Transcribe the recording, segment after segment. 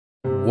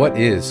What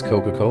is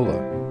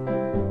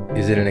Coca-Cola?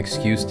 Is it an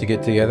excuse to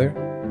get together?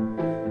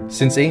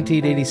 Since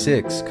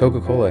 1886,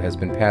 Coca-Cola has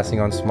been passing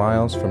on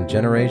smiles from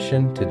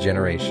generation to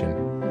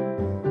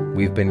generation.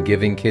 We've been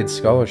giving kids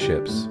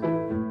scholarships,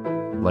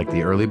 like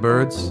the early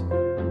birds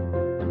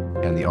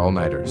and the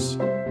all-nighters.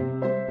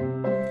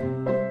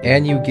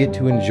 And you get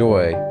to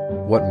enjoy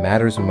what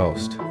matters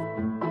most.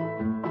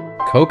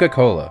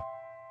 Coca-Cola.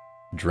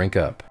 Drink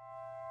up.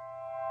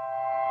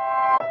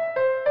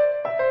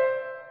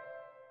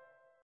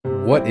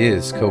 What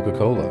is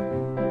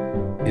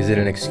Coca-Cola? Is it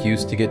an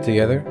excuse to get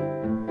together?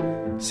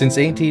 Since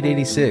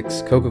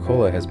 1886,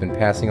 Coca-Cola has been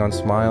passing on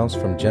smiles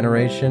from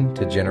generation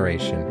to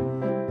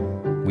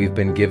generation. We've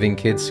been giving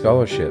kids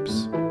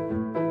scholarships,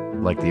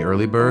 like the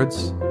early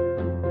birds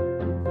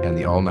and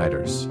the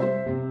all-nighters.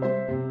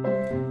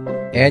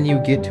 And you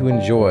get to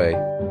enjoy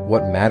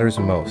what matters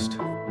most.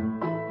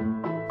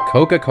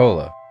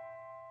 Coca-Cola.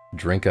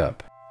 Drink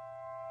up.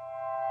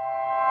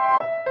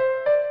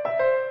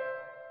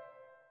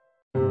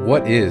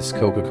 What is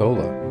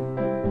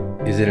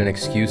Coca-Cola? Is it an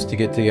excuse to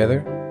get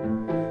together?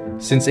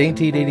 Since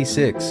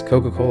 1886,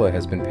 Coca-Cola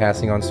has been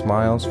passing on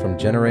smiles from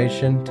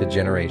generation to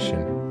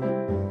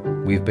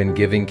generation. We've been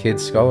giving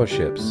kids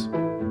scholarships,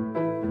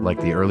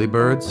 like the early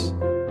birds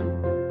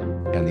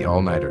and the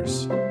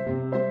all-nighters.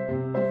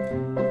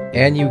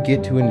 And you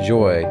get to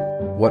enjoy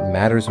what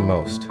matters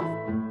most.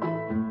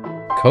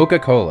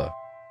 Coca-Cola.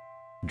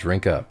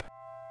 Drink up.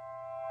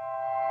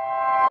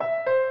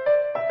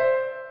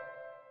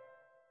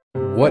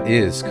 What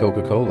is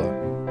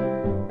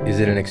Coca-Cola? Is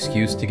it an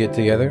excuse to get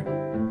together?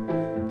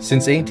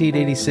 Since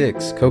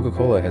 1886,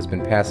 Coca-Cola has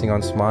been passing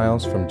on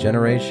smiles from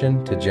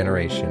generation to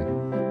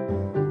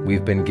generation.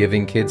 We've been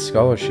giving kids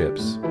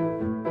scholarships,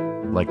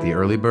 like the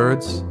early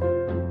birds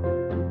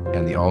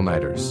and the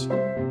all-nighters.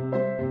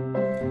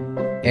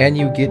 And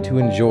you get to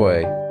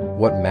enjoy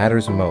what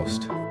matters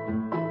most.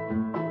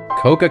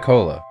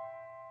 Coca-Cola.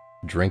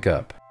 Drink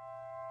up.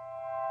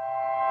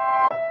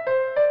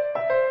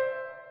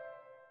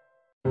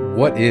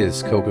 What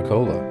is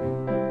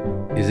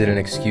Coca-Cola? Is it an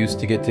excuse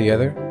to get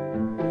together?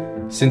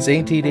 Since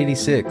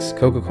 1886,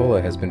 Coca-Cola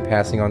has been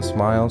passing on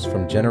smiles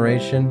from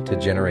generation to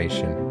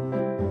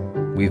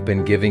generation. We've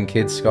been giving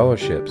kids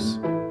scholarships,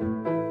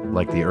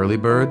 like the early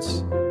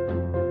birds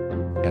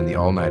and the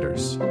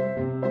all-nighters.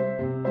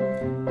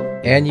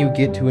 And you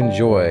get to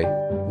enjoy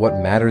what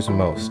matters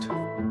most.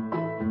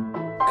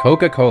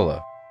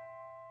 Coca-Cola.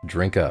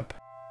 Drink up.